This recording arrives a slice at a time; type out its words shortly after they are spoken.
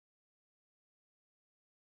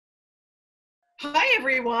Hi,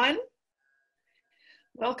 everyone.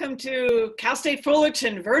 Welcome to Cal State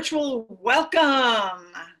Fullerton virtual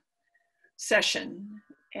welcome session.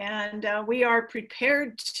 And we are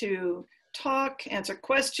prepared to talk, answer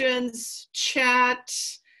questions, chat,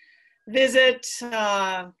 visit.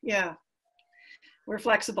 Yeah, we're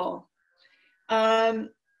flexible.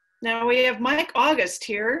 Now we have Mike August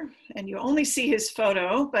here, and you only see his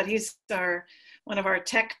photo, but he's one of our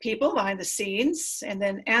tech people behind the scenes. And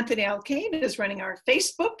then Anthony Alkane is running our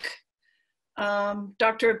Facebook.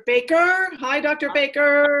 Dr. Baker, hi, Dr.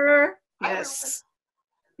 Baker. Yes.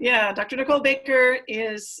 Yeah, Dr. Nicole Baker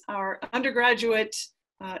is our undergraduate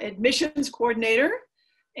admissions coordinator.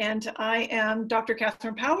 And I am Dr.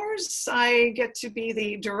 Katherine Powers. I get to be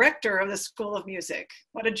the director of the School of Music.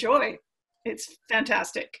 What a joy. It's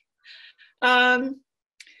fantastic. Now,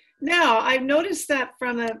 I've noticed that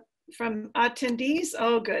from attendees,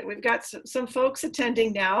 oh good, we've got some folks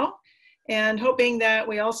attending now, and hoping that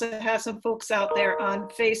we also have some folks out there on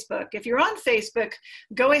Facebook. If you're on Facebook,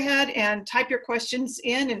 go ahead and type your questions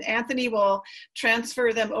in, and Anthony will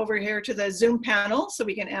transfer them over here to the Zoom panel so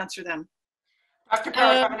we can answer them. Dr.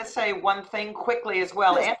 Powers, I'm going to say one thing quickly as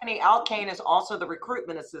well. Anthony Alkane is also the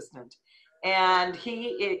recruitment assistant, and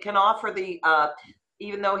he can offer the,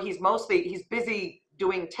 even though he's busy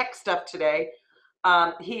doing tech stuff today,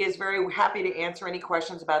 he is very happy to answer any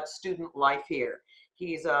questions about student life here.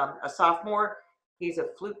 He's a sophomore, he's a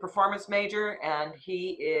flute performance major, and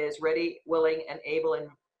he is ready, willing, and able and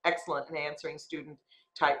excellent in answering student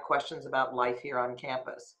type questions about life here on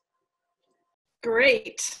campus.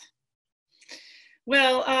 Great.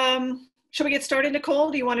 Well, shall we get started,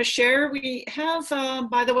 Nicole? Do you want to share? We have,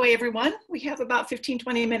 by the way, everyone, we have about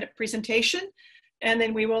 15-20 minute presentation. And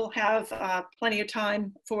then we will have plenty of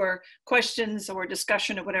time for questions or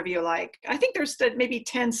discussion or whatever you like. I think there's maybe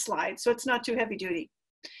 10 slides, so it's not too heavy duty.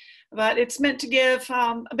 But it's meant to give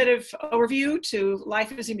a bit of overview to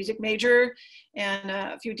life as a music major and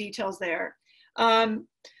a few details there.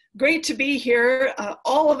 Great to be here.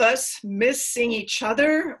 All of us miss seeing each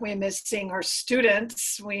other. We miss seeing our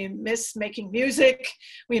students. We miss making music.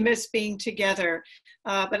 We miss being together.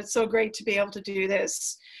 But it's so great to be able to do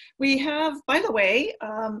this. We have, by the way,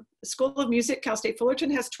 the School of Music, Cal State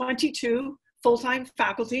Fullerton has 22 full-time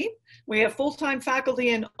faculty. We have full-time faculty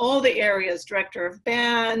in all the areas: director of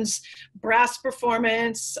bands, brass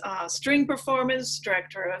performance, string performance,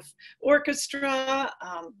 director of orchestra,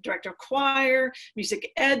 director of choir,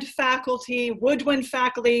 music ed faculty, woodwind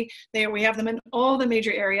faculty. We have them in all the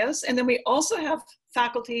major areas. And then we also have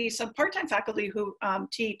faculty, some part-time faculty who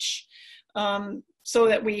teach, so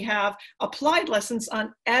that we have applied lessons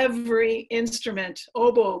on every instrument: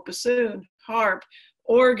 oboe, bassoon, harp,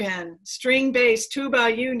 organ, string bass,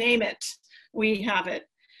 tuba, you name it, we have it.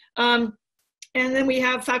 And then we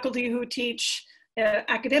have faculty who teach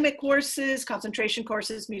academic courses, concentration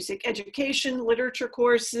courses, music education, literature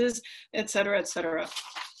courses, et cetera, et cetera.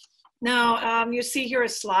 Now, you see here a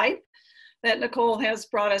slide that Nicole has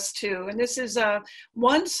brought us to. And this is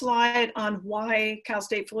one slide on why Cal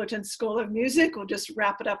State Fullerton School of Music. We'll just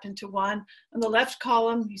wrap it up into one. On the left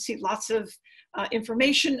column, you see lots of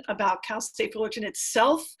information about Cal State Fullerton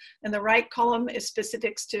itself, and the right column is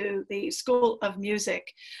specifics to the School of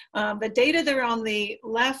Music. The data there on the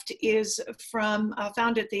left is from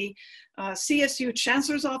found at the CSU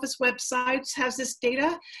Chancellor's Office website, has this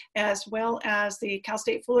data, as well as the Cal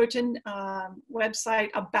State Fullerton website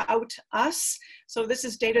About Us. So this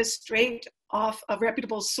is data straight off of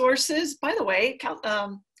reputable sources. By the way,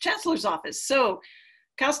 Chancellor's Office. So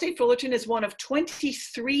Cal State Fullerton is one of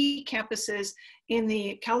 23 campuses in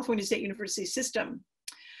the California State University system.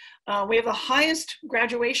 We have the highest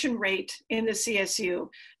graduation rate in the CSU,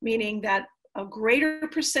 meaning that a greater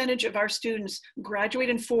percentage of our students graduate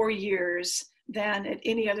in 4 years than at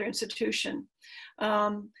any other institution.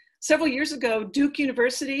 Several years ago, Duke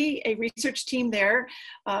University, a research team there,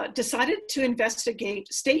 decided to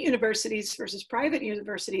investigate state universities versus private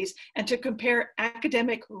universities and to compare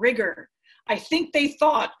academic rigor. I think they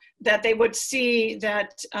thought that they would see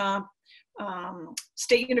that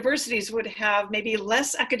state universities would have maybe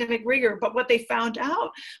less academic rigor, but what they found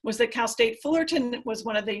out was that Cal State Fullerton was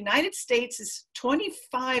one of the United States'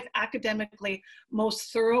 25 academically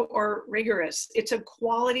most thorough or rigorous. It's a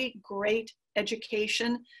quality, great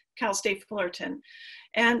education, Cal State Fullerton.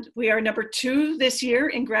 And we are number 2 this year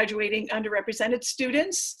in graduating underrepresented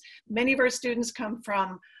students. Many of our students come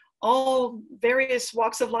from all various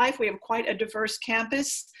walks of life. We have quite a diverse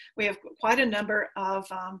campus. We have quite a number of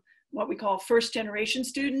what we call first generation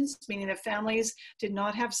students, meaning that families did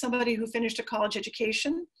not have somebody who finished a college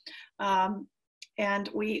education. and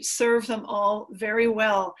we serve them all very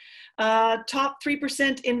well. Top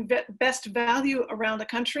 3% in best value around the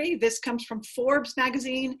country. This comes from Forbes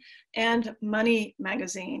magazine and Money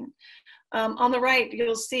magazine. On the right,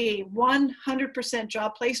 you'll see 100%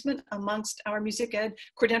 job placement amongst our music ed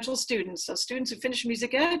credential students. So students who finish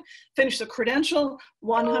music ed, finish the credential,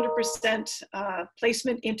 100%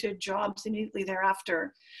 placement into jobs immediately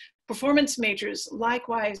thereafter. Performance majors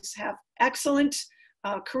likewise have excellent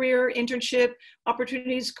career, internship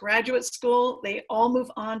opportunities, graduate school. They all move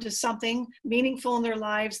on to something meaningful in their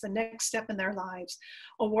lives, the next step in their lives.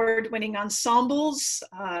 Award-winning ensembles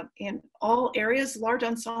in all areas, large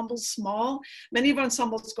ensembles, small. Many of our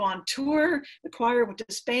ensembles go on tour. The choir went to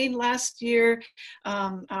Spain last year.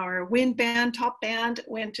 Our wind band, top band,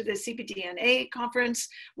 went to the CPDNA conference,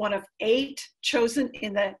 one of 8 chosen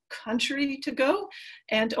in the country to go,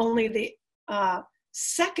 and only the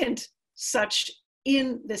second such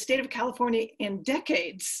in the state of California in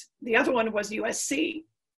decades. The other one was USC.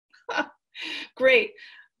 Great.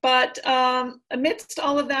 But amidst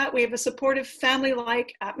all of that, we have a supportive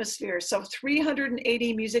family-like atmosphere. So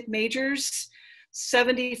 380 music majors,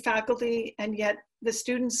 70 faculty, and yet the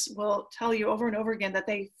students will tell you over and over again that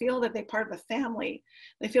they feel that they're part of a family.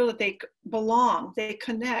 They feel that they belong, they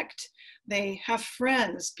connect, they have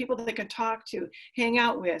friends, people that they can talk to, hang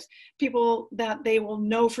out with, people that they will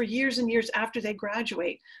know for years and years after they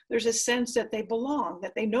graduate. There's a sense that they belong,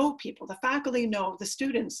 that they know people. The faculty know the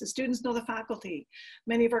students know the faculty.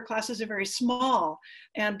 Many of our classes are very small.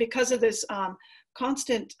 And because of this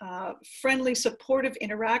constant friendly, supportive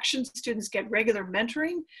interactions, students get regular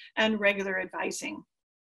mentoring and regular advising.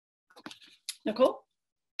 Nicole,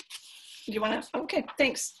 do you want to? Okay,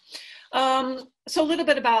 thanks. So a little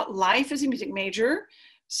bit about life as a music major.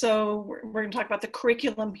 So we're going to talk about the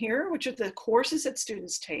curriculum here, which are the courses that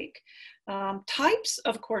students take. Types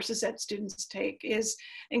of courses that students take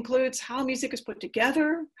includes how music is put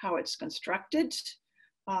together, how it's constructed,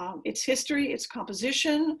 its history, its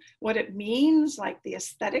composition, what it means, like the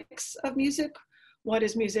aesthetics of music. What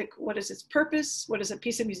is music? What is its purpose? What is a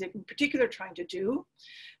piece of music in particular trying to do?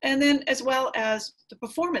 And then as well as the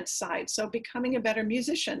performance side. So becoming a better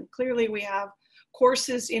musician. Clearly we have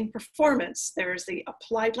courses in performance. There's the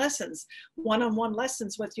applied lessons, one-on-one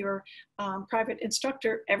lessons with your private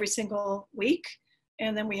instructor every single week.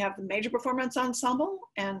 And then we have the major performance ensemble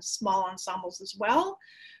and small ensembles as well.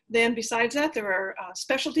 Then besides that, there are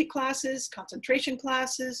specialty classes, concentration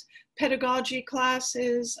classes, pedagogy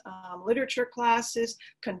classes, literature classes,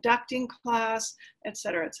 conducting class, et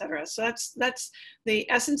cetera, et cetera. So that's the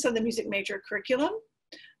essence of the music major curriculum.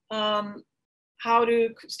 How do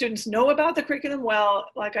students know about the curriculum? Well,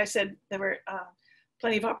 like I said, there were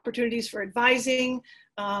plenty of opportunities for advising.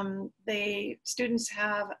 Students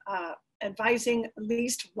have advising at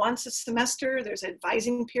least once a semester. There's an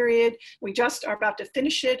advising period. We just are about to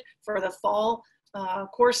finish it for the fall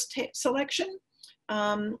course selection.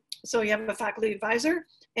 So you have a faculty advisor,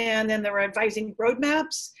 and then there are advising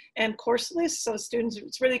roadmaps and course lists. So students,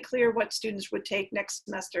 it's really clear what students would take next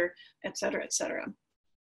semester, et cetera, et cetera.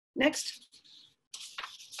 Next.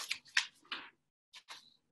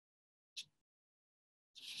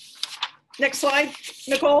 Next slide,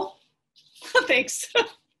 Nicole. Thanks.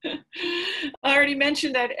 I already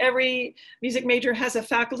mentioned that every music major has a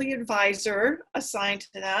faculty advisor assigned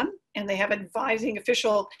to them, and they have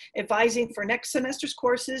official advising for next semester's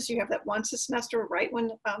courses. You have that once a semester right when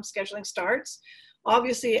scheduling starts.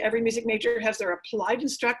 Obviously, every music major has their applied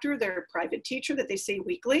instructor, their private teacher that they see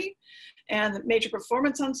weekly, and the major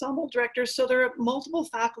performance ensemble director. So there are multiple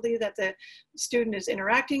faculty that the student is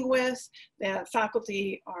interacting with. The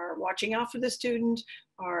faculty are watching out for the student,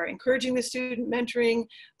 are encouraging the student, mentoring,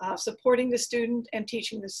 supporting the student, and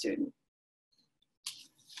teaching the student.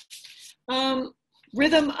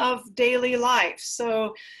 Rhythm of daily life.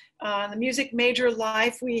 So the music major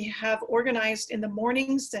life, we have organized in the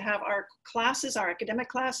mornings to have our classes, our academic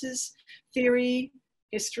classes, theory,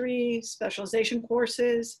 history, specialization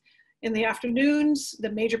courses. In the afternoons,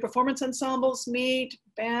 the major performance ensembles meet,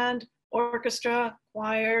 band, orchestra,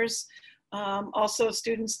 choirs. Also,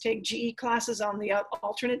 students take GE classes on the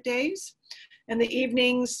alternate days. In the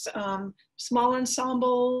evenings, small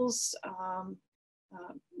ensembles,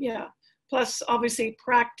 plus obviously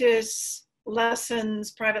practice,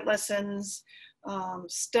 lessons, private lessons,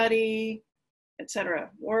 study, etc.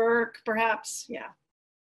 Work, perhaps, yeah.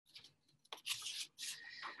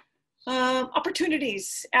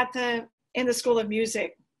 Opportunities in the School of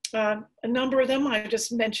Music. A number of them, I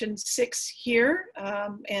just mentioned 6 here.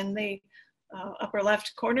 In the upper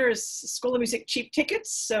left corner is School of Music cheap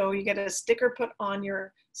tickets. So you get a sticker put on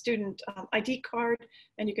your student ID card,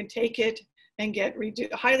 and you can take it and get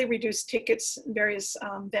highly reduced tickets in various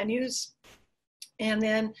venues. And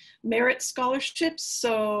then merit scholarships.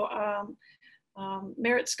 So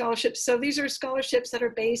merit scholarships. So these are scholarships that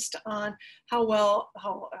are based on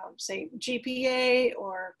say GPA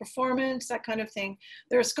or performance, that kind of thing.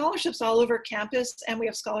 There are scholarships all over campus, and we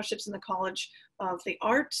have scholarships in the College of the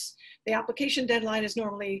Arts. The application deadline is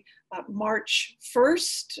normally March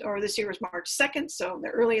 1st, or this year was March 2nd. So the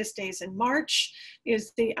earliest days in March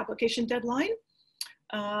is the application deadline.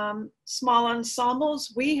 Small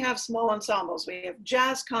ensembles, we have small ensembles. We have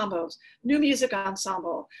jazz combos, new music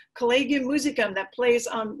ensemble, Collegium Musicum that plays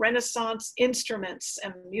on Renaissance instruments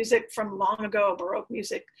and music from long ago, Baroque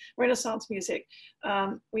music, Renaissance music.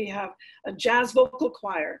 We have a jazz vocal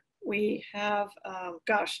choir. We have,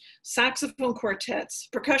 saxophone quartets,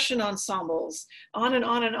 percussion ensembles, on and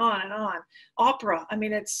on and on and on. Opera, I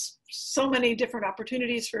mean, it's so many different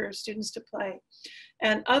opportunities for students to play.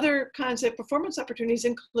 And other kinds of performance opportunities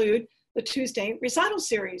include the Tuesday recital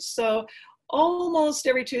series. So almost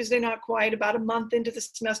every Tuesday, not quite, about a month into the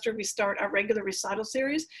semester, we start our regular recital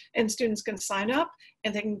series, and students can sign up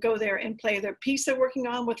and they can go there and play their piece they're working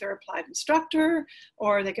on with their applied instructor,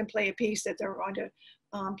 or they can play a piece that they're going to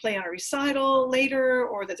play on a recital later,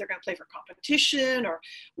 or that they're going to play for competition, or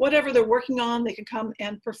whatever they're working on. They can come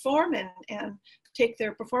and perform and take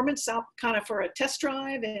their performance out kind of for a test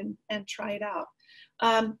drive and try it out.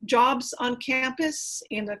 Jobs on campus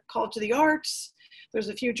in the College of the Arts. There's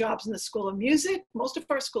a few jobs in the School of Music. Most of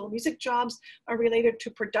our School of Music jobs are related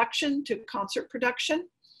to production, to concert production.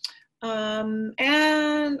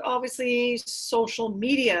 And obviously social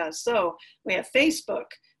media. So we have Facebook,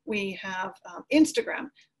 we have Instagram,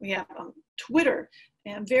 we have Twitter,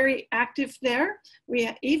 and very active there. We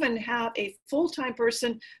even have a full-time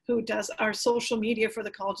person who does our social media for the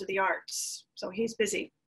College of the Arts. So he's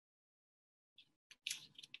busy.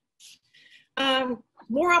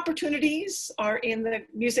 More opportunities are in the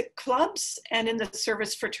music clubs and in the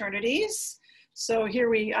service fraternities. So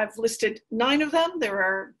here I've listed 9 of them. There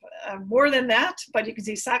are more than that, but you can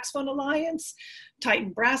see Saxophone Alliance, Titan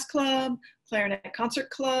Brass Club, Clarinet Concert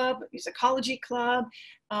Club, Musicology Club,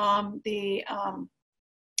 the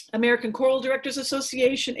American Choral Directors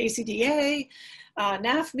Association, ACDA,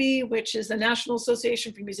 NAFME, which is the National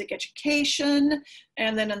Association for Music Education.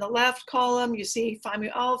 And then in the left column, you see Phi Mu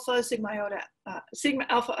Alpha, Sigma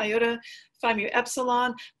Alpha Iota, Phi Mu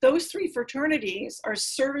Epsilon. Those 3 fraternities are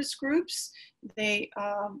service groups. They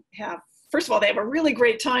first of all, they have a really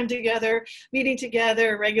great time together, meeting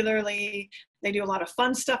together regularly. They do a lot of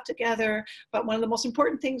fun stuff together, but one of the most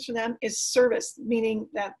important things for them is service, meaning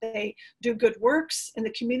that they do good works in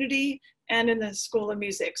the community and in the School of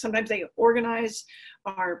Music. Sometimes they organize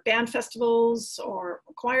our band festivals or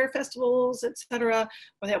choir festivals, etc.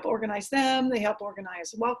 Or they help organize them. They help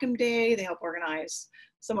organize Welcome Day. They help organize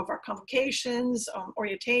some of our convocations,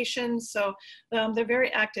 orientations. So they're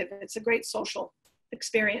very active. It's a great social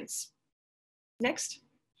experience. Next.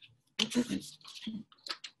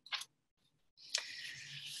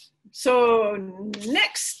 So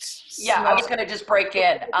next. Yeah, I was going to just break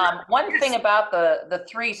in. One thing about the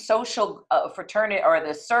 3 social fraternity or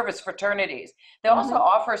the service fraternities, they also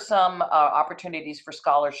offer some opportunities for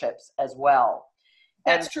scholarships as well.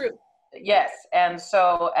 That's true. Yes, and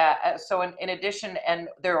so in addition, and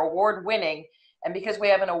they're award winning, and because we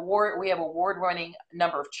have award-winning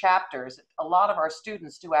number of chapters, a lot of our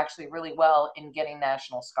students do actually really well in getting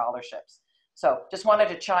national scholarships. So just wanted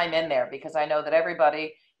to chime in there because I know that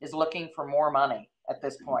everybody is looking for more money at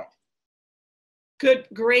this point. Good,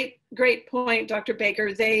 great point, Dr.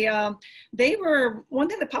 Baker. They were, one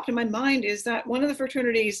thing that popped in my mind is that one of the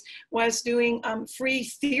fraternities was doing free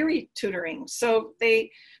theory tutoring. So they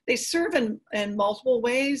serve in multiple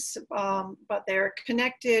ways, but they're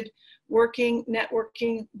connected, working,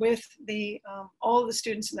 networking with all of the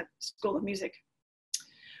students in the School of Music.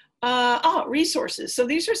 Resources. So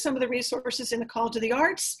these are some of the resources in the College of the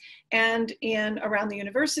Arts and around the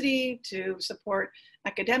university to support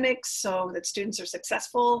academics so that students are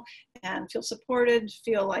successful and feel supported,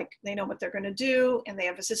 feel like they know what they're going to do, and they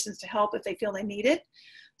have assistance to help if they feel they need it.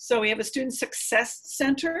 So we have a Student Success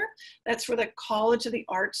Center. That's for the College of the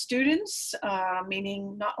Arts students,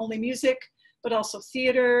 meaning not only music, but also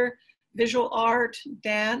theater, visual art,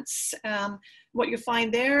 dance. What you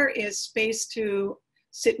find there is space to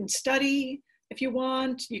sit and study if you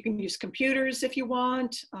want. You can use computers if you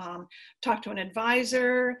want. Talk to an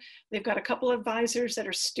advisor. They've got a couple of advisors that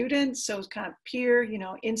are students, so it's kind of peer,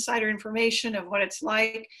 insider information of what it's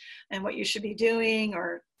like and what you should be doing,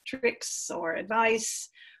 or tricks or advice.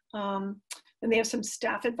 Then they have some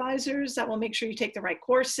staff advisors that will make sure you take the right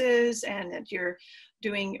courses and that you're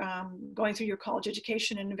going through your college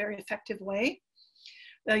education in a very effective way.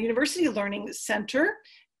 The University Learning Center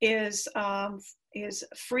is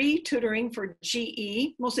free tutoring for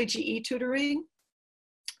GE, mostly GE tutoring.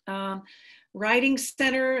 Writing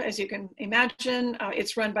Center, as you can imagine,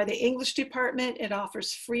 it's run by the English department. It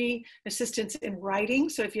offers free assistance in writing.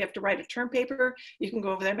 So if you have to write a term paper, you can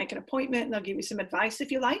go over there, make an appointment, and they'll give you some advice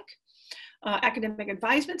if you like. Academic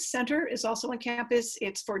Advisement Center is also on campus.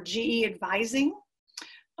 It's for GE advising.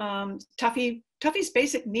 Tuffy's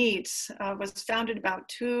Basic Needs was founded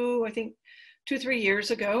about 2-3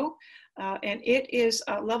 years ago. And it is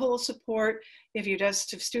a level of support if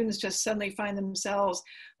students just suddenly find themselves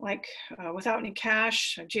like without any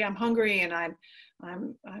cash. Gee, I'm hungry and I'm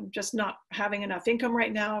just not having enough income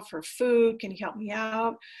right now for food. Can you help me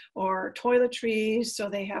out? Or toiletries. So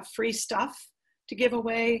they have free stuff to give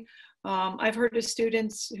away. I've heard of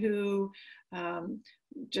students who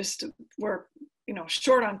just were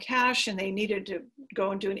short on cash and they needed to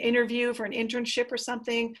go and do an interview for an internship or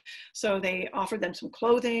something. So they offered them some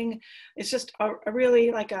clothing. It's just a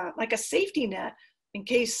really like a safety net in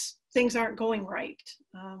case things aren't going right.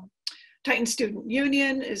 Titan Student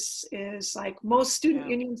Union is like most student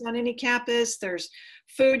unions on any campus. There's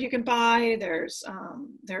food you can buy. There's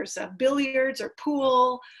billiards or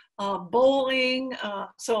pool, bowling.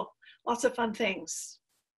 So lots of fun things.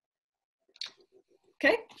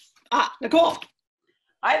 Okay. Nicole.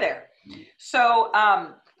 Hi there. So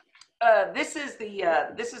this is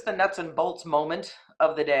the nuts and bolts moment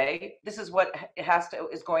of the day. This is what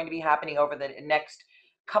is going to be happening over the next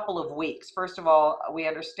couple of weeks. First of all, we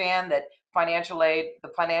understand that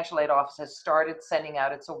the financial aid office has started sending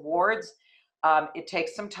out its awards. It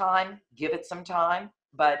takes some time, give it some time,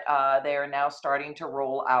 but they are now starting to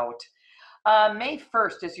roll out. May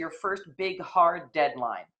 1st is your first big hard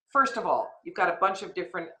deadline. First of all, you've got a bunch of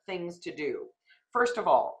different things to do. First of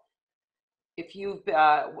all, you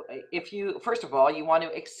want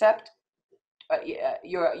to accept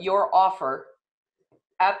your offer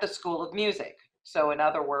at the School of Music. So in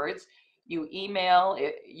other words, you email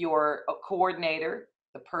your coordinator,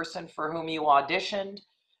 the person for whom you auditioned,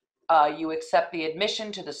 you accept the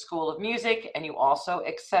admission to the School of Music, and you also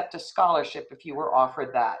accept a scholarship if you were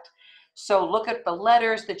offered that. So look at the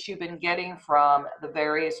letters that you've been getting from the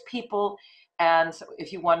various people, and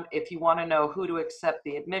if you want to know who to accept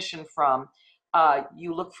the admission from,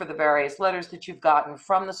 you look for the various letters that you've gotten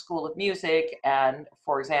from the School of Music. And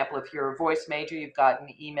for example, if you're a voice major, you've gotten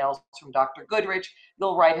emails from Dr. Goodrich,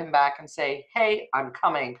 you'll write him back and say, hey, I'm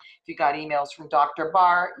coming. If you got emails from Dr.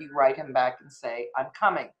 Barr, you write him back and say, I'm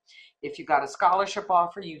coming. If you got a scholarship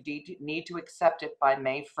offer, you need to accept it by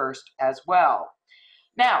May 1st as well.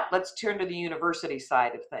 Now, let's turn to the university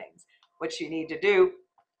side of things. What you need to do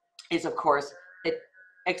is, of course,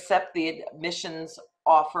 accept the admissions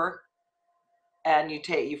offer, and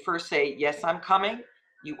you first say, yes, I'm coming.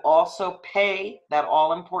 You also pay that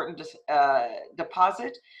all-important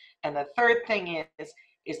deposit. And the third thing is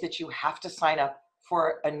that you have to sign up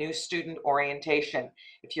for a new student orientation.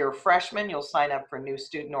 If you're a freshman, you'll sign up for new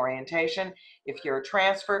student orientation. If you're a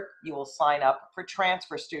transfer, you will sign up for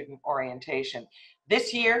transfer student orientation.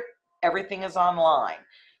 This year, everything is online.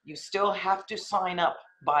 You still have to sign up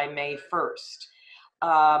by May 1st.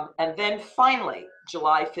 And then finally,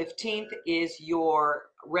 July 15th is your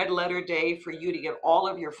red letter day for you to get all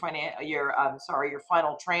of your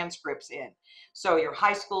final transcripts in. So your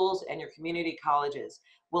high schools and your community colleges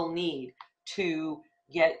will need to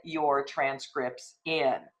get your transcripts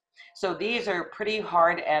in. So these are pretty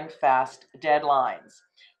hard and fast deadlines.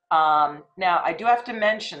 Now, I do have to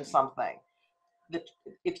mention something. That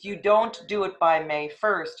if you don't do it by May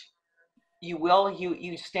 1st,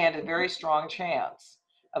 you stand a very strong chance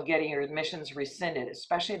of getting your admissions rescinded,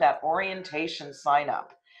 especially that orientation sign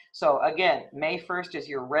up. So again, May 1st is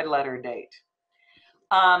your red letter date.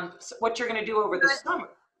 So what you're going to do over the summer.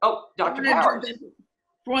 Oh, Dr. Powers.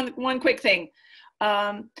 One quick thing.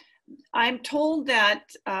 I'm told that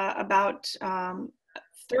about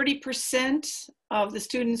 30% of the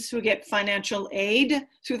students who get financial aid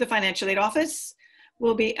through the financial aid office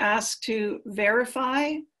will be asked to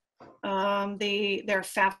verify their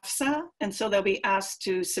FAFSA, and so they'll be asked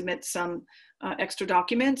to submit some extra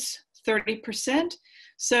documents, 30%.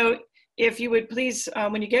 So if you would please,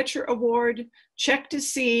 when you get your award, check to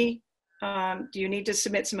see, do you need to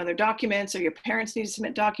submit some other documents, or your parents need to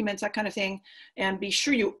submit documents, that kind of thing. And be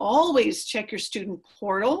sure you always check your student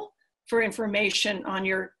portal for information on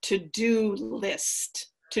your to-do list.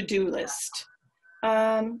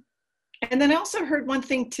 And then I also heard one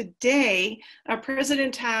thing today. Our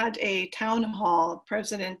president had a town hall,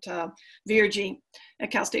 President Virgie,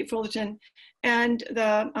 at Cal State Fullerton. And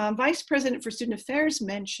the vice president for student affairs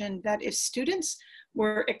mentioned that if students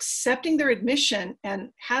were accepting their admission and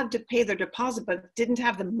had to pay their deposit but didn't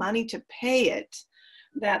have the money to pay it,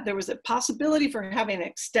 that there was a possibility for having an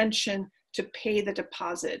extension to pay the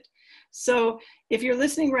deposit. So if you're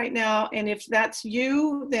listening right now, and if that's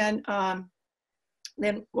you, then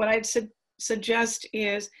what I'd suggest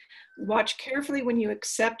is watch carefully when you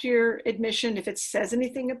accept your admission, if it says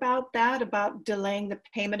anything about that, about delaying the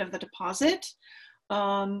payment of the deposit.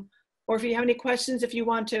 Or if you have any questions, if you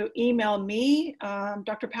want to email me,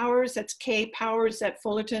 Dr. Powers, that's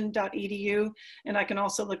kpowers@fullerton.edu, and I can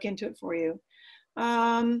also look into it for you.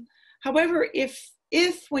 However, if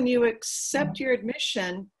when you accept your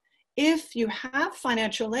admission, if you have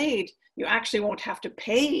financial aid, you actually won't have to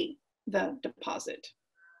pay the deposit.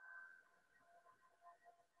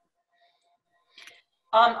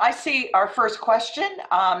 I see our first question,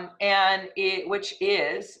 which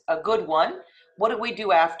is a good one. What do we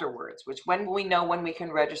do afterwards? When will we know when we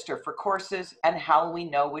can register for courses, and how will we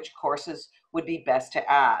know which courses would be best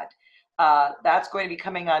to add? That's going to be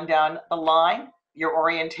coming on down the line. Your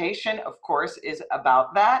orientation, of course, is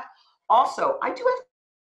about that. Also, I do have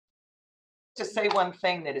to say one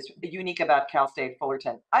thing that is unique about Cal State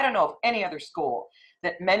Fullerton. I don't know of any other school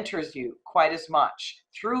that mentors you quite as much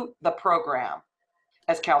through the program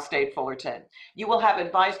as Cal State Fullerton. You will have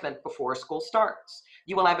advisement before school starts.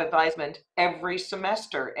 You will have advisement every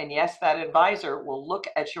semester, and yes, that advisor will look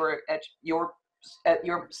at your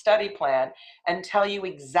study plan and tell you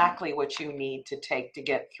exactly what you need to take to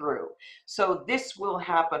get through. So this will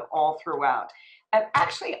happen all throughout. And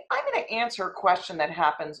actually, I'm going to answer a question that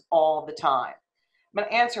happens all the time. I'm going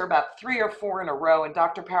to answer about 3 or 4 in a row, and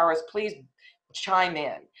Dr. Powers, please chime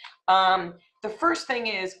in. The first thing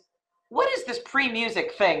is, what is this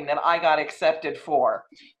pre-music thing that I got accepted for?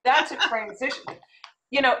 That's a transition.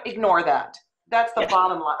 Ignore that. That's the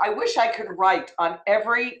bottom line. I wish I could write on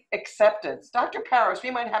every acceptance. Dr. Powers,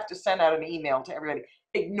 we might have to send out an email to everybody.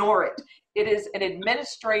 Ignore it. It is an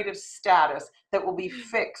administrative status that will be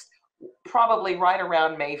fixed probably right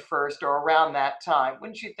around May 1st or around that time.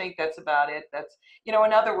 Wouldn't you think that's about it? That's, in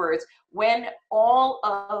other words, when all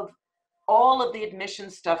of the admission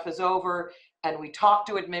stuff is over and we talk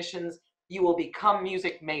to admissions, you will become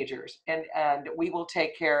music majors, and we will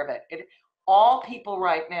take care of it. All people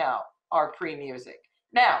right now are pre-music.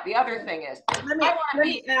 Now, the other thing is,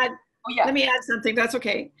 let me add something. That's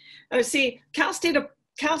okay. See, Cal State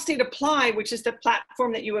Apply, which is the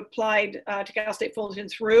platform that you applied to Cal State Fullerton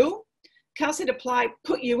through, Cal State Apply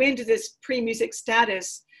put you into this pre-music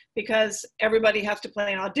status because everybody has to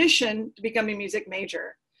play an audition to become a music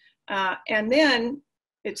major. And then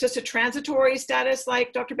it's just a transitory status,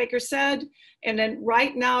 like Dr. Baker said. And then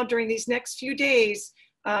right now, during these next few days,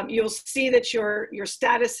 you'll see that your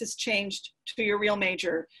status has changed to your real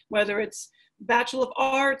major, whether it's Bachelor of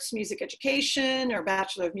Arts, Music Education, or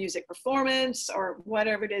Bachelor of Music Performance, or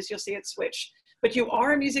whatever it is, you'll see it switch. But you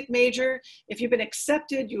are a music major. If you've been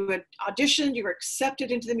accepted, you had auditioned, you were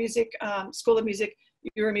accepted into the music School of Music,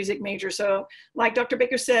 you're a music major. So like Dr.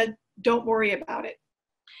 Baker said, don't worry about it.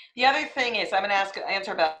 The other thing is, I'm going to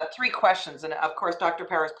answer about 3 questions. And of course, Dr.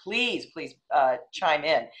 Powers, please chime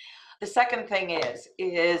in. The second thing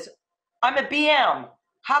is I'm a BM.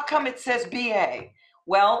 How come it says BA?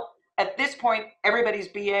 Well, at this point, everybody's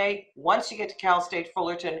BA. Once you get to Cal State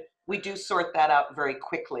Fullerton, we do sort that out very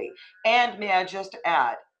quickly. And may I just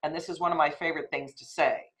add, and this is one of my favorite things to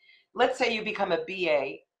say, let's say you become a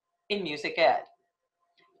BA in music ed.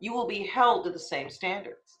 You will be held to the same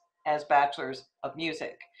standards as bachelors of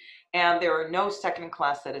music. And there are no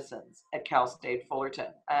second-class citizens at Cal State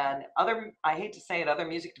Fullerton. And I hate to say it, other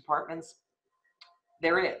music departments,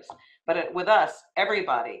 there is. But with us,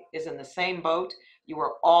 everybody is in the same boat. You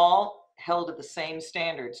are all held to the same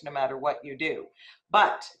standards no matter what you do.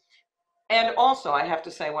 And also, I have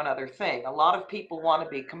to say one other thing. A lot of people want to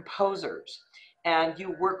be composers, and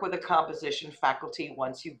you work with a composition faculty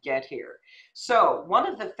once you get here. So one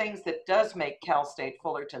of the things that does make Cal State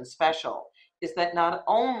Fullerton special is that not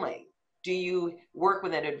only do you work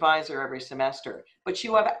with an advisor every semester, but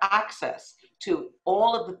you have access to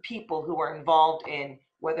all of the people who are involved in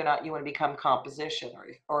whether or not you want to become composition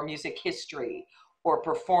or music history or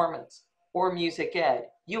performance or music ed.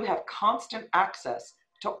 You have constant access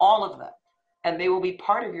to all of them, and they will be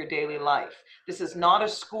part of your daily life. This is not a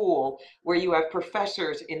school where you have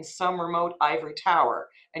professors in some remote ivory tower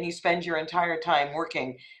and you spend your entire time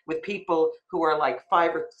working with people who are like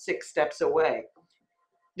 5 or 6 steps away.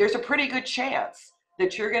 There's a pretty good chance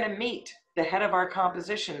that you're going to meet the head of our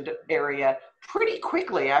composition area pretty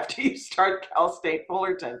quickly after you start Cal State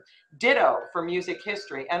Fullerton. Ditto for music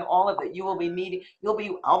history and all of it. You will be meeting,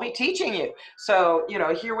 I'll be teaching you. So, you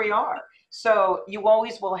know, here we are. So you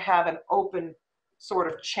always will have an open sort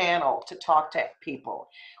of channel to talk to people.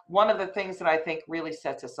 One of the things that I think really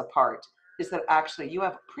sets us apart is that actually you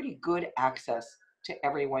have pretty good access to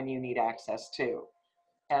everyone you need access to.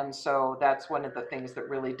 And so that's one of the things that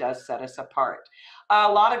really does set us apart. A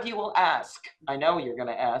lot of you will ask, I know you're going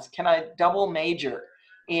to ask, can I double major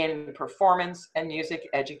in performance and music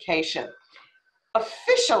education?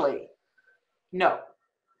 Officially, no.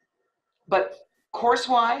 But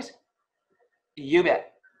course-wise, you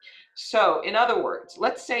bet. So in other words,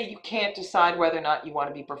 let's say you can't decide whether or not you want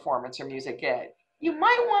to be performance or music ed. You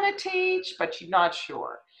might want to teach, but you're not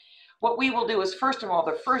sure. What we will do is, first of all,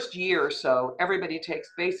 the first year or so, everybody takes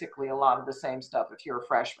basically a lot of the same stuff if you're a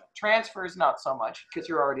freshman. Transfers, not so much, because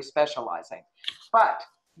you're already specializing. But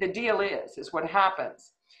the deal is what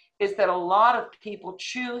happens is that a lot of people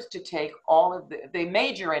choose to take all of they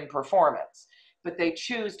major in performance, but they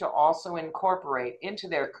choose to also incorporate into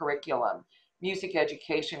their curriculum music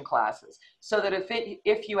education classes, so that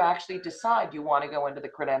if you actually decide you want to go into the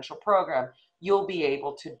credential program, you'll be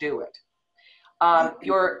able to do it.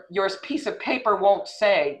 Your piece of paper won't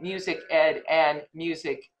say music ed and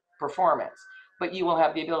music performance, but you will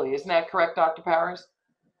have the ability. Isn't that correct, Dr. Powers?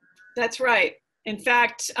 That's right. In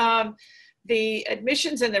fact, the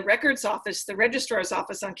admissions and the records office, the registrar's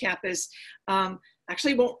office on campus,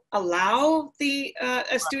 actually won't allow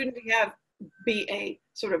a student to be a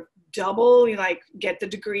sort of double, like get the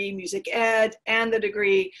degree music ed and the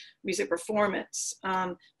degree music performance,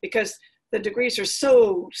 because the degrees are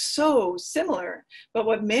so similar. But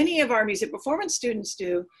what many of our music performance students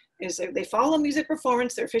do is they follow music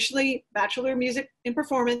performance, they're officially Bachelor of Music in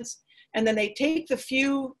Performance, and then they take the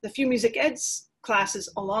few music eds classes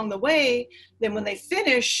along the way. Then when they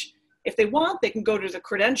finish, if they want, they can go to the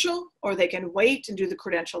credential, or they can wait and do the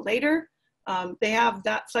credential later. They have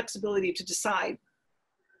that flexibility to decide.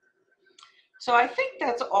 So I think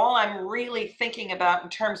that's all I'm really thinking about in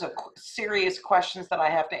terms of serious questions that I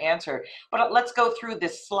have to answer. But let's go through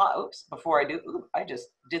this slide. Oops, before I do, I just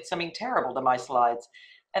did something terrible to my slides.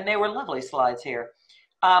 And they were lovely slides here.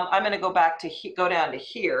 I'm going to go back to go down to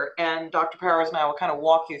here, and Dr. Powers and I will kind of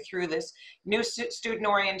walk you through this. New student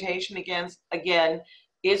orientation again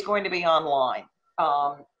is going to be online.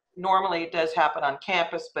 Normally it does happen on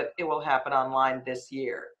campus, but it will happen online this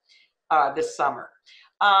year, this summer.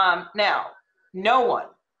 Now, no one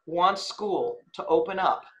wants school to open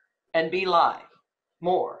up and be live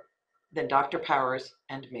more than Dr. Powers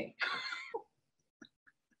and me.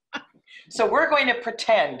 So we're going to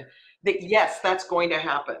pretend that yes, that's going to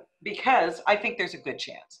happen, because I think there's a good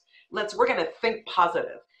chance. We're going to think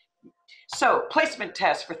positive. So placement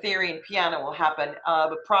tests for theory and piano will happen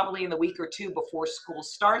probably in the week or two before school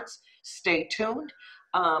starts. Stay tuned.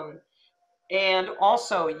 And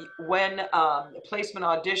also when placement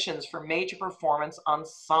auditions for major performance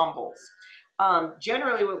ensembles.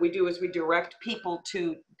 Generally what we do is we direct people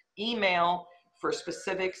to email for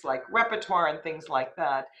specifics like repertoire and things like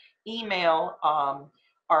that. Email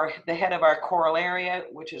the head of our choral area,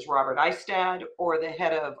 which is Robert Eistad, or the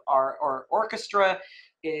head of our orchestra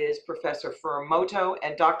is Professor Furamoto,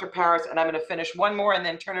 and Dr. Powers, and I'm going to finish one more and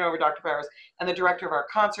then turn it over to Dr. Powers, and the director of our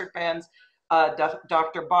concert bands,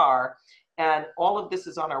 Dr. Barr. And all of this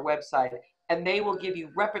is on our website, and they will give you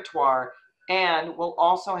repertoire, and we'll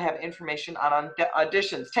also have information on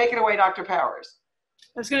auditions. Take it away, Dr. Powers.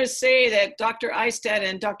 I was going to say that Dr. Eistad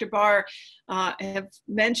and Dr. Barr have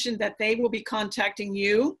mentioned that they will be contacting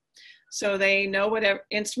you, so they know what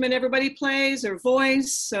instrument everybody plays or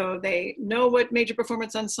voice, so they know what major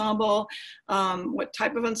performance ensemble, what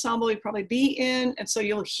type of ensemble you'll probably be in, and so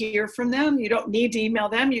you'll hear from them. You don't need to email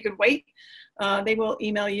them, you can wait. They will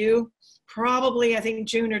email you probably, I think,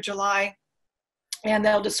 June or July, and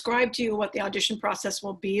they'll describe to you what the audition process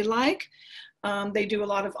will be like. They do a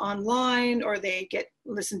lot of online, or they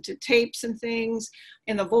listen to tapes and things.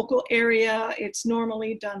 In the vocal area, it's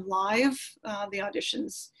normally done live, the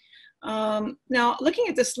auditions. Now, looking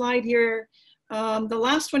at the slide here, the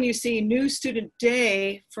last one you see, New Student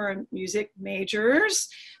Day for music majors.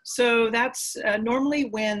 So that's normally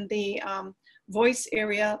when the voice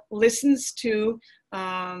area listens to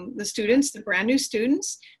the students, the brand new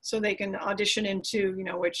students, so they can audition into,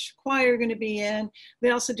 which choir you're going to be in.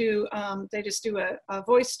 They also do, they just do a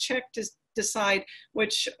voice check to decide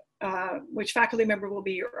which faculty member will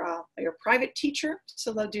be your private teacher.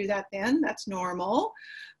 So they'll do that then, that's normal.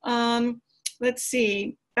 Let's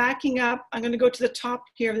see, backing up, I'm going to go to the top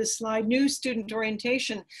here of this slide, new student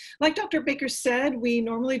orientation. Like Dr. Baker said, we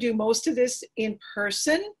normally do most of this in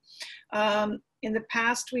person. In the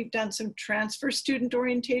past, we've done some transfer student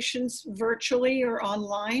orientations virtually or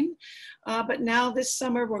online, but now this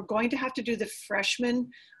summer, we're going to have to do the freshman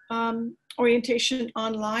orientation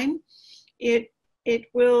online. It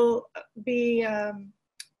will be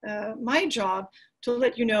my job to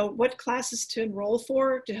let you know what classes to enroll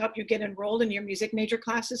for, to help you get enrolled in your music major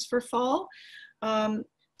classes for fall.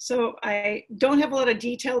 So I don't have a lot of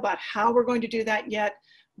detail about how we're going to do that yet,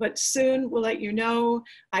 but soon we'll let you know.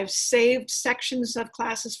 I've saved sections of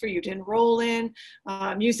classes for you to enroll in.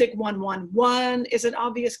 Music 111 is an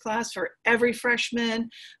obvious class for every freshman.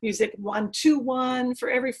 Music 121 for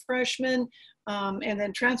every freshman. And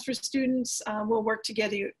then transfer students will work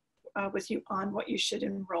together with you on what you should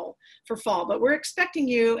enroll for fall. But we're expecting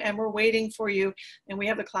you and we're waiting for you, and we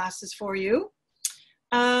have the classes for you.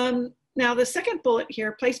 Now the second bullet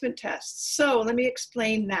here, placement tests. So let me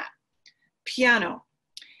explain that. Piano.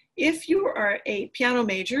 If you are a piano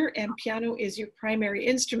major and piano is your primary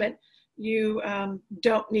instrument, you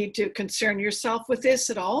don't need to concern yourself with this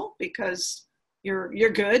at all because you're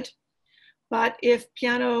good. But if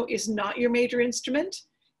piano is not your major instrument,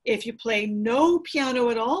 if you play no piano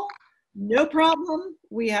at all, no problem.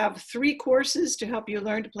 We have 3 courses to help you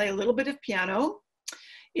learn to play a little bit of piano.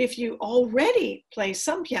 If you already play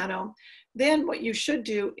some piano, then what you should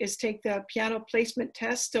do is take the piano placement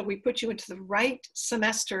test so we put you into the right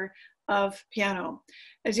semester of piano.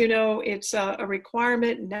 As you know, it's a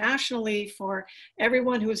requirement nationally for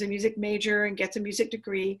everyone who is a music major and gets a music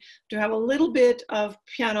degree to have a little bit of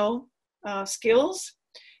piano skills.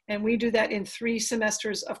 And we do that in 3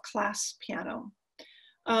 semesters of class piano.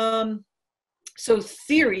 So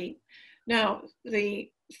theory, now the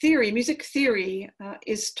theory, music theory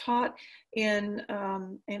is taught in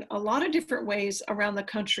a lot of different ways around the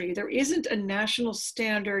country. There isn't a national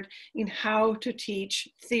standard in how to teach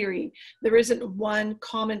theory. There isn't one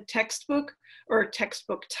common textbook or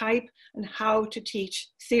textbook type on how to teach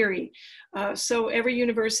theory. So every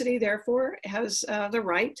university, therefore, has the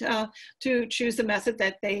right to choose the method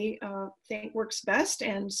that they think works best.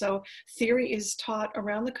 And so theory is taught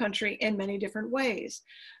around the country in many different ways.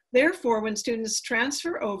 Therefore, when students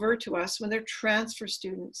transfer over to us, when they're transfer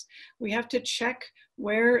students, we have to check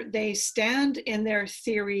where they stand in their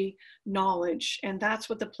theory knowledge. And that's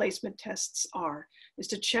what the placement tests are, is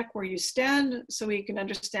to check where you stand so we can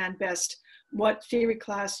understand best what theory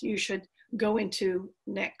class you should go into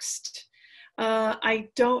next. I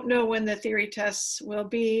don't know when the theory tests will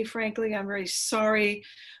be. Frankly, I'm very sorry.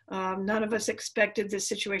 None of us expected the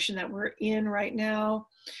situation that we're in right now.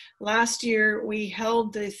 Last year, we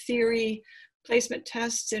held the theory placement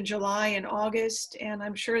tests in July and August, and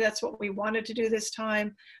I'm sure that's what we wanted to do this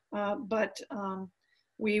time, but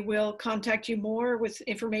we will contact you more with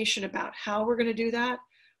information about how we're going to do that.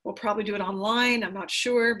 We'll probably do it online, I'm not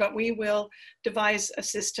sure, but we will devise a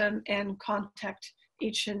system and contact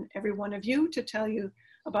each and every one of you to tell you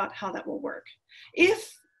about how that will work.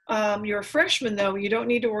 If you're a freshman, though, you don't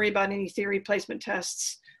need to worry about any theory placement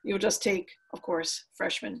tests. You'll just take, of course,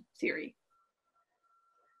 freshman theory.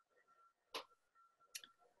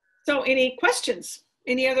 So any questions?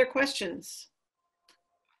 Any other questions?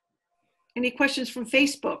 Any questions from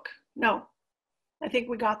Facebook? No, I think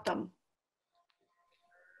we got them.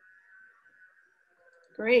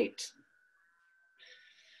 Great.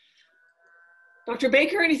 Dr.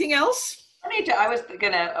 Baker, anything else? I was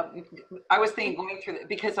thinking going through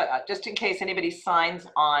because just in case anybody signs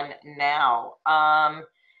on now,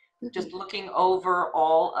 just looking over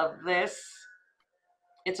all of this,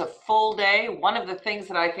 it's a full day. One of the things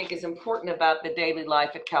that I think is important about the daily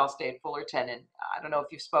life at Cal State Fullerton, and I don't know if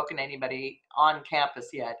you've spoken to anybody on campus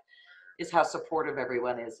yet, is how supportive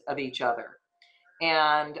everyone is of each other.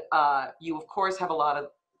 And you, of course, have a lot of,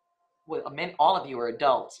 well, all of you are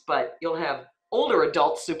adults, but you'll have older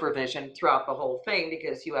adult supervision throughout the whole thing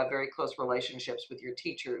because you have very close relationships with your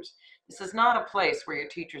teachers. This is not a place where your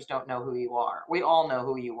teachers don't know who you are. We all know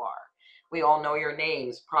who you are. We all know your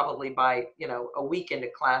names probably by, a week into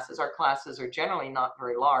classes. Our classes are generally not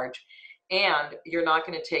very large, and you're not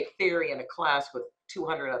going to take theory in a class with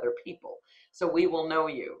 200 other people. So we will know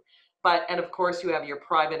you. And of course, you have your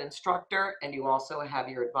private instructor, and you also have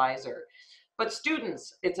your advisor. But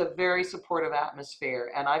students, it's a very supportive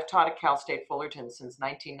atmosphere. And I've taught at Cal State Fullerton since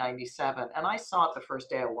 1997, and I saw it the first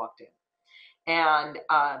day I walked in. And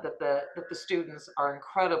that the students are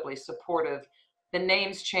incredibly supportive. The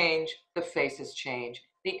names change, the faces change.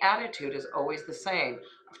 The attitude is always the same.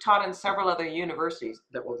 I've taught in several other universities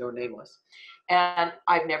that will go nameless. And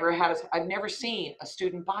I've never seen a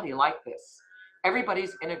student body like this.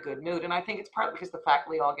 Everybody's in a good mood. And I think it's partly because the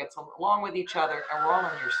faculty all gets along with each other and we're all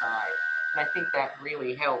on your side. And I think that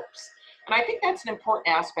really helps. And I think that's an important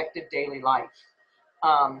aspect of daily life.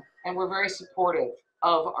 And we're very supportive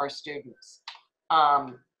of our students.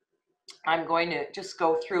 I'm going to just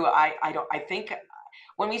go through, I think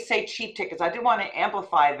when we say cheap tickets, I do want to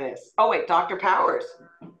amplify this. Oh wait, Dr. Powers.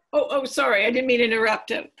 Oh, sorry, I didn't mean to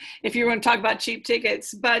interrupt if you want to talk about cheap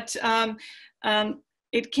tickets, but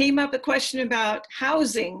it came up a question about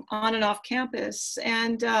housing on and off campus,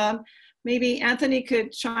 and maybe Anthony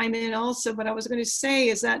could chime in also. What I was going to say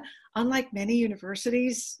is that unlike many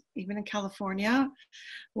universities, even in California,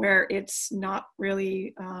 where it's not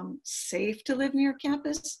really safe to live near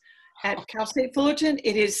campus, at Cal State Fullerton,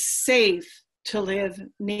 it is safe to live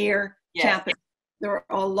near campus. There are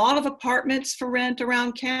a lot of apartments for rent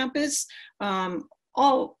around campus,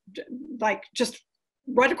 all like just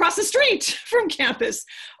right across the street from campus,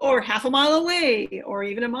 or half a mile away, or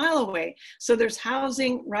even a mile away. So there's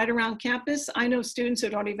housing right around campus. I know students who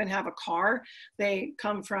don't even have a car. They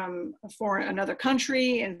come from another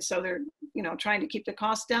country, and so they're trying to keep the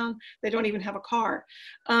cost down. They don't even have a car.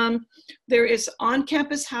 There is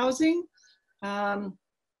on-campus housing.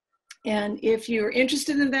 And if you're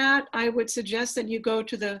interested in that, I would suggest that you go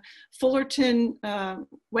to the Fullerton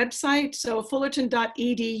website, so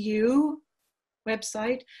fullerton.edu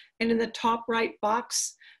website, and in the top right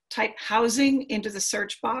box, type housing into the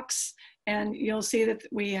search box, and you'll see that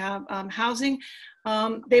we have housing.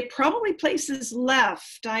 There are probably places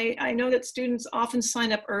left. I know that students often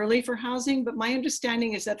sign up early for housing, but my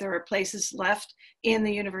understanding is that there are places left in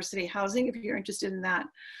the university housing if you're interested in that.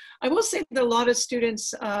 I will say that a lot of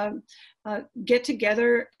students get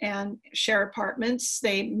together and share apartments.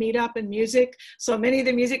 They meet up in music. So many of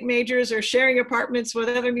the music majors are sharing apartments with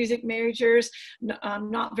other music majors,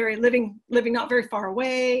 living not very far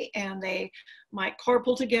away, and they might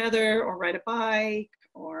carpool together or ride a bike.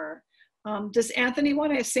 Or does Anthony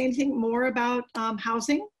want to say anything more about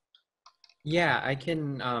housing? Yeah, I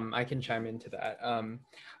can chime into that.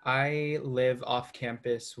 I live off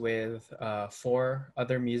campus with 4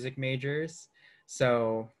 other music majors.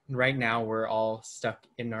 So right now we're all stuck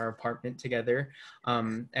in our apartment together.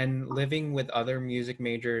 And living with other music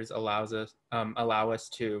majors allow us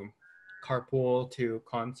to carpool to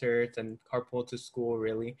concerts and carpool to school,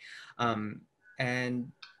 really.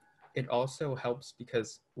 And it also helps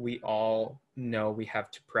because we all know we have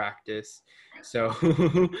to practice. So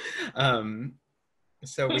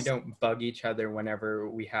so we don't bug each other whenever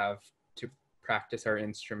we have to practice our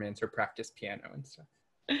instruments or practice piano and stuff.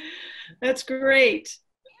 That's great.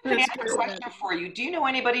 I have a question for you. Do you know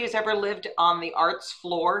anybody who's ever lived on the arts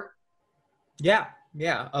floor? Yeah.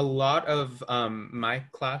 A lot of my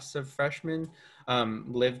class of freshmen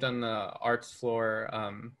lived on the arts floor.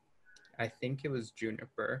 I think it was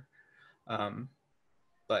Juniper.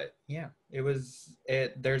 But yeah,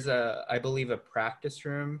 there's I believe a practice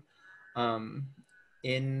room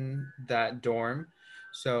in that dorm.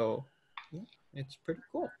 So yeah, it's pretty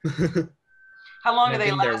cool. How long do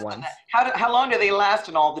they last? How long do they last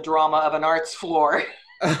in all the drama of an arts floor?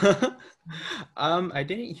 I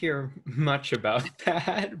didn't hear much about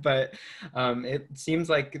that, but it seems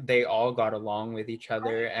like they all got along with each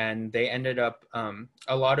other, and they ended up,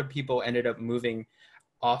 a lot of people ended up moving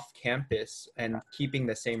off campus and keeping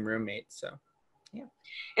the same roommates. So yeah,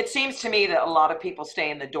 it seems to me that a lot of people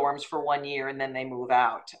stay in the dorms for 1 year and then they move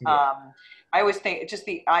out. Yeah. I always think just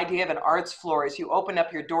the idea of an arts floor is you open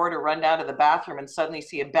up your door to run down to the bathroom and suddenly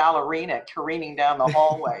see a ballerina careening down the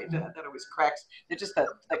hallway. That always cracks. It's just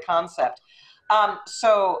the concept.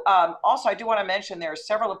 Also, I do want to mention there are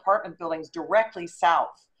several apartment buildings directly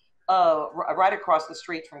south, right across the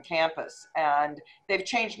street from campus, and they've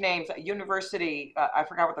changed names. University, I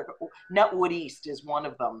forgot what they're called. Nutwood East is one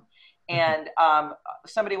of them. And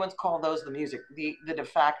somebody once called those the de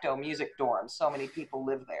facto music dorms. So many people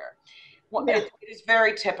live there. Well, it is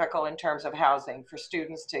very typical in terms of housing for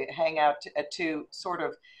students to hang out to sort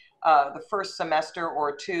of the first semester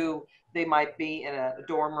or two. They might be in a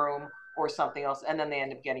dorm room or something else, and then they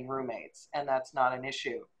end up getting roommates, and that's not an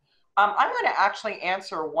issue. I'm going to actually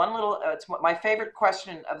answer one little, it's my favorite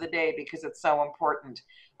question of the day because it's so important.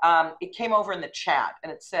 It came over in the chat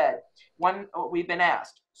and it said, we've been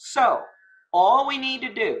asked, so all we need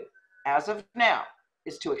to do as of now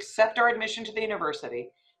is to accept our admission to the university,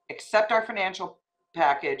 accept our financial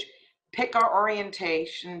package, pick our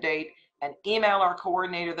orientation date, and email our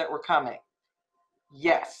coordinator that we're coming.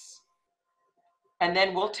 Yes. and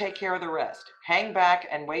then we'll take care of the rest. Hang back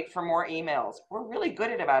and wait for more emails. We're really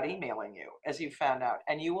good at about emailing you, as you found out,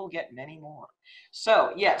 and you will get many more.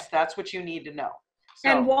 So yes, that's what you need to know. So,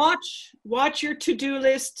 and watch your to-do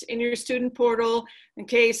list in your student portal in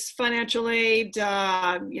case financial aid,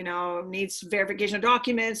 needs verification of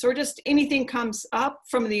documents, or just anything comes up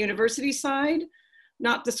from the university side,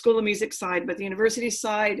 not the School of Music side, but the university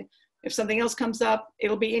side. If something else comes up,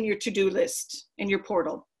 it'll be in your to-do list in your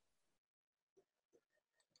portal.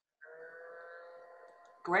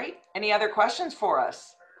 Great. Any other questions for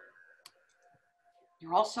us?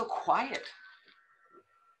 You're all so quiet.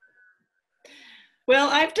 Well,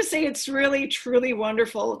 I have to say it's really, truly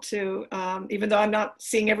wonderful to, even though I'm not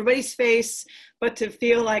seeing everybody's face, but to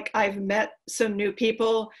feel like I've met some new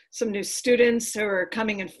people, some new students who are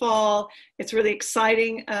coming in fall. It's really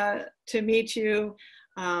exciting to meet you.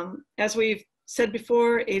 As we've said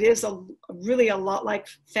before, it is really a lot like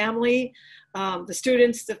family. The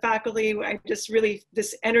students, the faculty, I just really,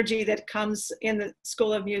 this energy that comes in the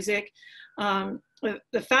School of Music.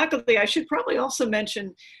 The faculty, I should probably also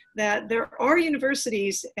mention that there are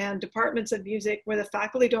universities and departments of music where the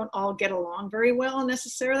faculty don't all get along very well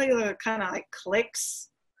necessarily. They're kind of like cliques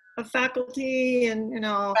of faculty, and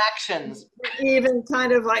Factions. even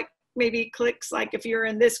kind of like maybe cliques, like if you're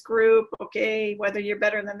in this group, okay, whether you're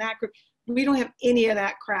better than that group. We don't have any of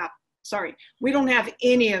that crap. Sorry, we don't have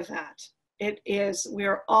any of that. We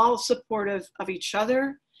are all supportive of each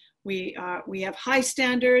other. We have high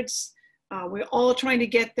standards. We're all trying to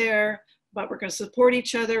get there, but we're going to support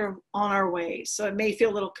each other on our way. So it may feel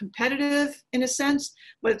a little competitive in a sense,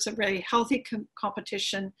 but it's a very healthy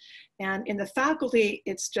competition. And in the faculty,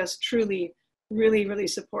 it's just truly, really, really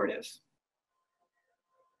supportive.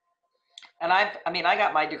 And I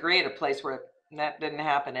got my degree at a place where that didn't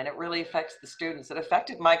happen, and it really affects the students. It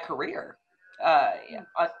affected my career.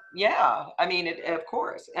 Yeah, I mean, of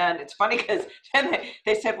course. And it's funny because then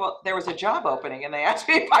they said, well, there was a job opening, and they asked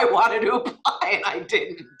me if I wanted to apply, and I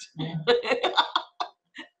didn't.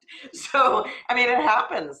 So, I mean, it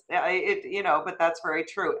happens, but that's very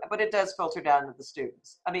true. But it does filter down to the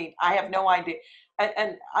students. I mean, I have no idea.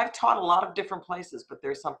 And I've taught a lot of different places, but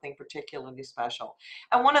there's something particularly special.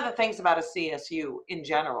 And one of the things about a CSU in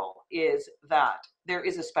general is that there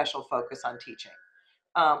is a special focus on teaching.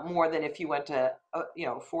 More than if you went to a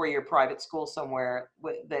 4-year private school somewhere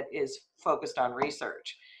that is focused on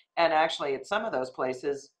research. And actually at some of those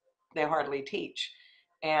places, they hardly teach.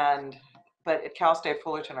 But at Cal State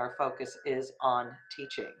Fullerton, our focus is on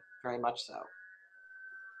teaching, very much so.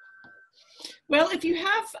 Well, if you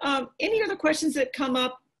have any other questions that come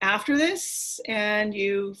up after this and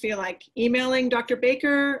you feel like emailing Dr.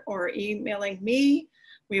 Baker or emailing me,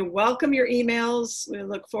 we welcome your emails. We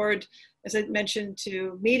look forward, as I mentioned,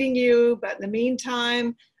 to meeting you. But in the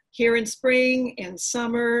meantime, here in spring and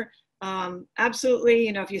summer, absolutely,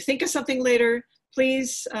 if you think of something later,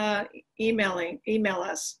 please email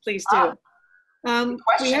us. Please do.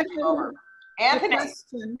 We have Anthony,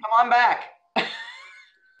 come on back.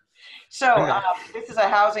 So this is a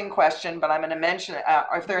housing question, but I'm going to mention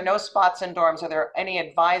if there are no spots in dorms, are there any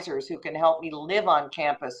advisors who can help me live on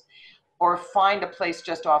campus or find a place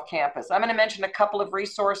just off campus? I'm going to mention a couple of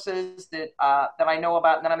resources that I know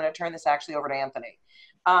about, and then I'm going to turn this actually over to Anthony,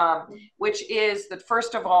 which is that,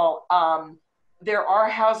 first of all, there are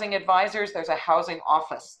housing advisors. There's a housing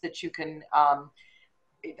office that you can,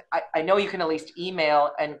 I know you can at least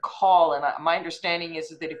email and call, and my understanding is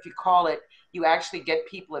that if you call it, you actually get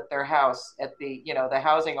people at their house, at the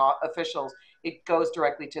housing officials. It goes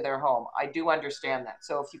directly to their home. I do understand that.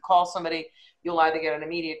 So if you call somebody, you'll either get an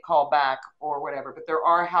immediate call back or whatever. But there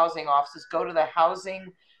are housing offices. Go to the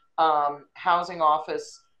housing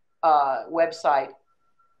office website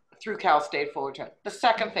through Cal State Fullerton. The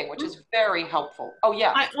second thing, which is very helpful. Oh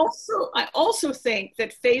yeah. I also think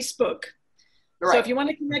that Facebook. Right. So if you want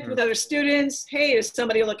to connect with other students, hey, is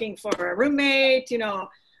somebody looking for a roommate?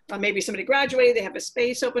 Maybe somebody graduated, they have a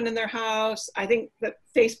space open in their house. I think that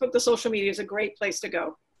Facebook, the social media, is a great place to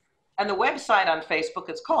go. And the website on Facebook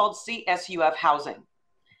is called CSUF Housing.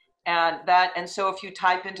 And so if you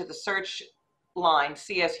type into the search line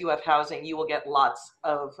CSUF Housing, you will get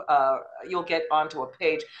you'll get onto a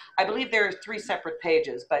page. I believe there are 3 separate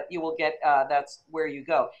pages, but you will get, that's where you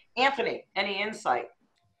go. Anthony, any insight?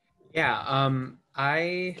 Yeah,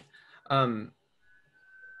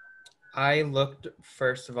 I looked,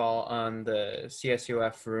 first of all, on the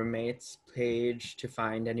CSUF roommates page to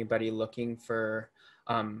find anybody looking for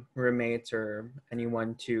roommates or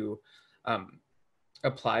anyone to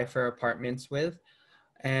apply for apartments with.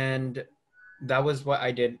 And that was what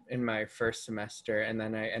I did in my first semester. And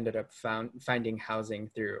then I ended up finding housing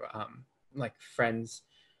through like friends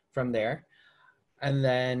from there. And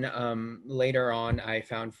then later on, I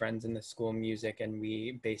found friends in the school music, and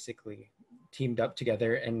we basically teamed up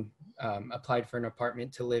together and applied for an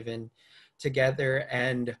apartment to live in together.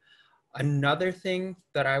 And another thing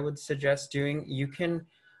that I would suggest doing, you can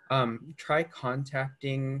try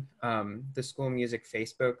contacting the school music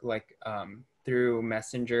Facebook, like through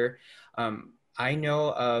Messenger. I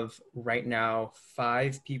know of right now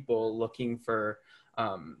 5 people looking for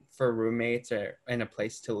roommates and a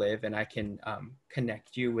place to live, and I can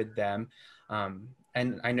connect you with them.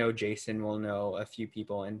 And I know Jason will know a few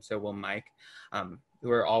people, and so will Mike.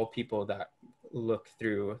 We're all people that look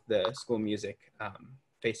through the school music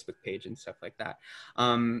Facebook page and stuff like that.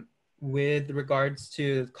 With regards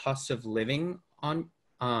to cost of living on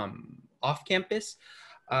off campus,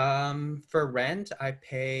 for rent, I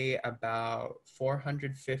pay about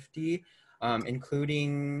 $450,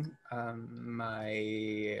 including my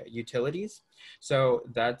utilities. So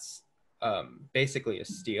that's basically a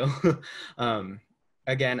steal.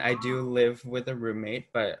 Again, I do live with a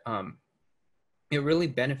roommate, but it really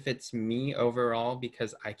benefits me overall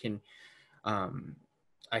because I can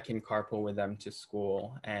carpool with them to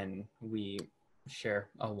school, and we share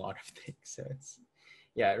a lot of things. So it's,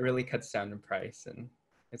 yeah, it really cuts down the price, and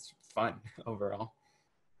it's fun overall.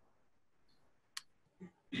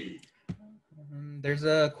 There's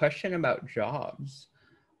a question about jobs.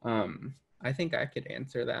 I think I could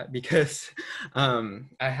answer that because I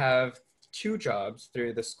have 2 jobs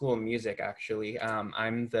through the school music, actually.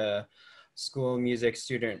 I'm the school music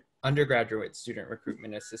undergraduate student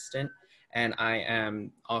recruitment assistant, and I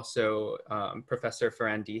am also Professor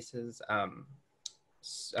Ferrandise's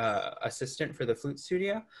assistant for the flute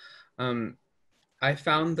studio. I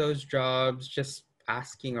found those jobs just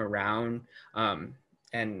asking around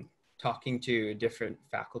and talking to different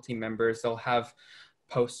faculty members. They'll have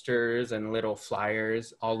posters and little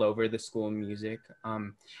flyers all over the school music.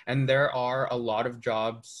 And there are a lot of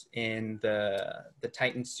jobs in the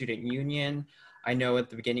Titan Student Union. I know at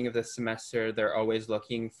the beginning of the semester, they're always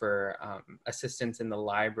looking for assistants in the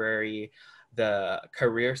library. The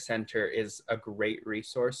Career Center is a great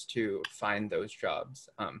resource to find those jobs.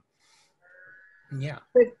 Yeah.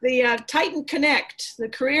 The Titan Connect, the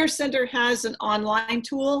Career Center has an online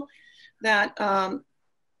tool that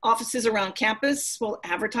offices around campus will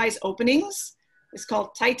advertise openings. It's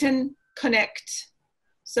called Titan Connect.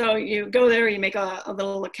 So you go there, you make a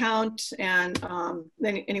little account, and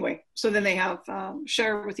then anyway, so then they have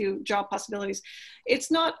share with you job possibilities.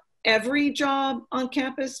 It's not every job on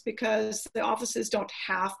campus because the offices don't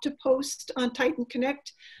have to post on Titan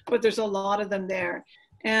Connect, but there's a lot of them there.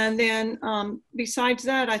 And then besides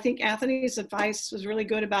that, I think Anthony's advice was really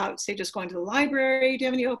good about, say, just going to the library, do you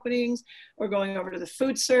have any openings? Or going over to the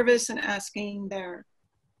food service and asking there.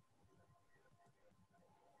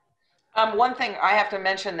 One thing I have to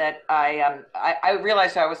mention that I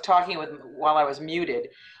realized I was talking with while I was muted.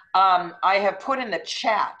 I have put in the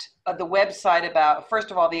chat of the website about,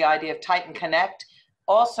 first of all, the idea of Titan Connect.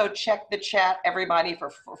 Also check the chat, everybody,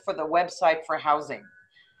 for the website for housing.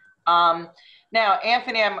 Now,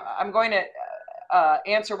 Anthony, I'm going to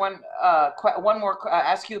answer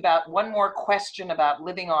ask you about one more question about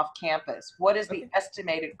living off campus. What is the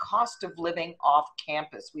estimated cost of living off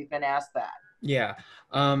campus? We've been asked that. Yeah.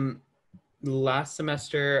 Last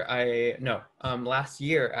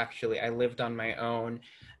year, actually, I lived on my own,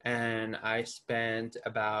 and I spent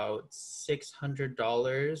about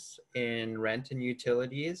 $600 in rent and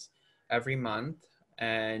utilities every month.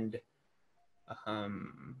 And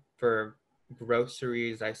for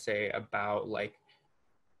groceries, I say about like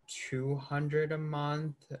 $200 a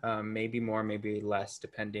month, maybe more, maybe less,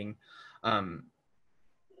 depending on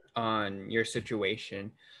your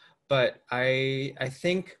situation. But I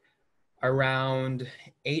think around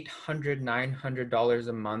 $800, $900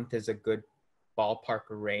 a month is a good ballpark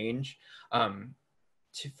range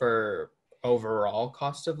for overall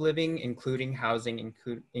cost of living, including housing,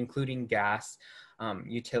 including gas,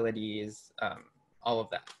 utilities, all of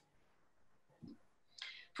that.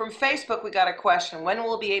 From Facebook, we got a question. When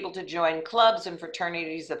will we be able to join clubs and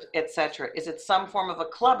fraternities, etc.? Is it some form of a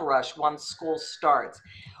club rush once school starts?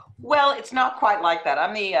 Well, it's not quite like that.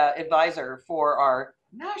 I'm the advisor for our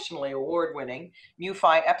nationally award-winning Mu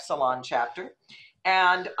Phi Epsilon chapter.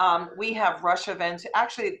 And we have rush events.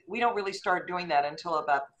 Actually, we don't really start doing that until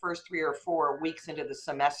about the first 3 or 4 weeks into the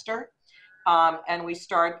semester. And we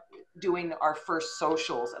start doing our first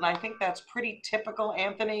socials. And I think that's pretty typical,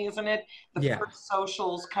 Anthony, isn't it? The first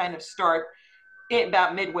socials kind of start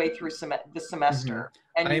about midway through the semester.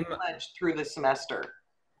 And you pledge through the semester.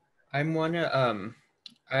 I'm one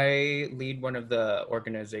I lead one of the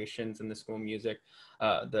organizations in the School of Music,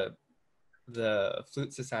 the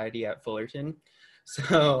Flute Society at Fullerton.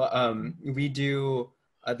 So we do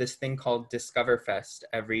this thing called Discover Fest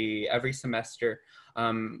every semester.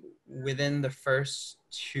 Within the first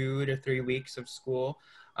 2 to 3 weeks of school,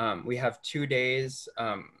 we have 2 days,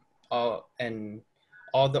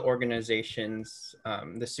 all the organizations,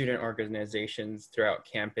 the student organizations throughout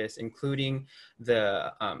campus, including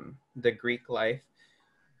the Greek life.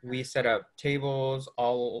 We set up tables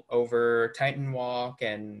all over Titan Walk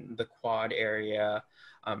and the quad area,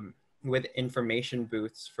 with information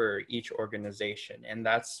booths for each organization. And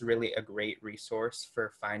that's really a great resource for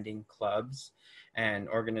finding clubs and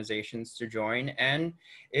organizations to join. And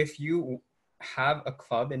if you have a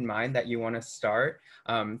club in mind that you want to start,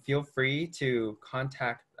 feel free to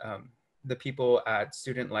contact the people at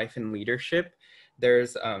Student Life and Leadership.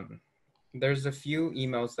 There's a few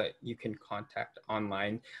emails that you can contact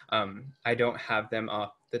online. I don't have them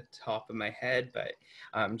off the top of my head, but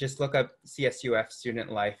just look up CSUF Student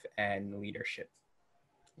Life and Leadership.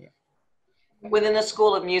 Yeah. Within the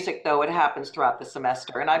School of Music, though, it happens throughout the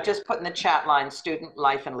semester. And I've just put in the chat line, Student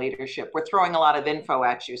Life and Leadership. We're throwing a lot of info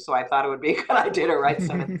at you, so I thought it would be a good idea to write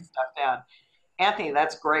some of this stuff down. Anthony,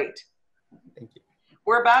 that's great. Thank you.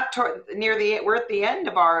 We're about to, we're at the end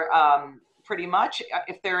of our, pretty much.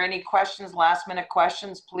 If there are any questions, last minute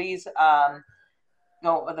questions, please,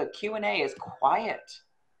 no, the Q&A is quiet.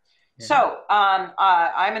 Yeah. So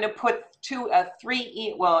I'm going to put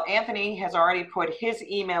well, Anthony has already put his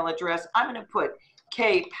email address. I'm going to put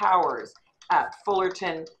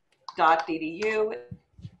kpowers@fullerton.edu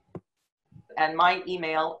and my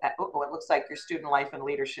email at, it looks like your Student Life and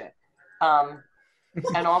Leadership. And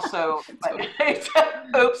also,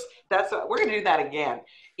 oops, we're going to do that again.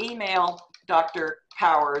 Email Dr.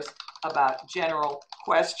 Powers about general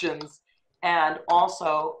questions, and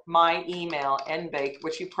also my email, nbake,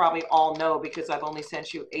 which you probably all know because I've only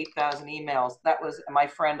sent you 8,000 emails. That was my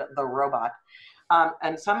friend, the robot.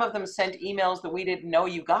 And some of them sent emails that we didn't know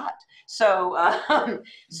you got. So, and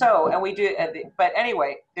we do, but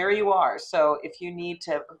anyway, there you are. So if you need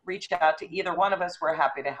to reach out to either one of us, we're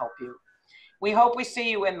happy to help you. We hope we see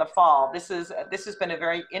you in the fall. This has been a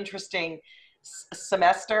very interesting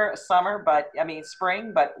summer, but I mean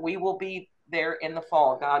spring, but we will be there in the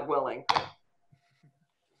fall, God willing.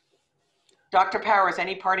 Dr. Powers,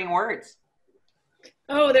 any parting words?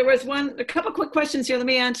 Oh, there was a couple quick questions here. Let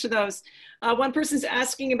me answer those. One person's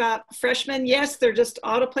asking about freshmen. Yes, they're just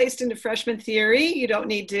auto-placed into freshman theory. You don't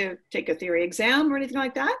need to take a theory exam or anything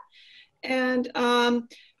like that. And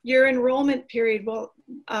your enrollment period, well,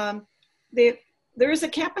 there is a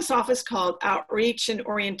campus office called Outreach and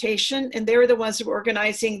Orientation, and they're the ones who are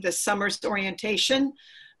organizing the summer's orientation.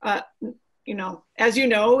 You know, as you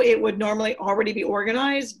know, it would normally already be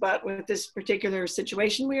organized, but with this particular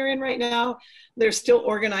situation we are in right now, they're still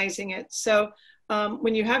organizing it. So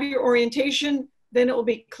when you have your orientation, then it will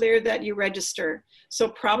be clear that you register. So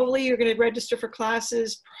probably you're going to register for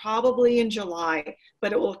classes probably in July,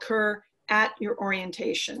 but it will occur at your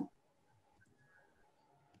orientation.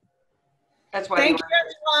 That's why. Thank you,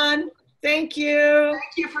 everyone. Thank you.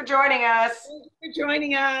 Thank you for joining us. Thank you for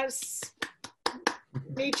joining us.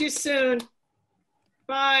 Meet you soon.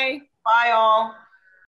 Bye. Bye, all.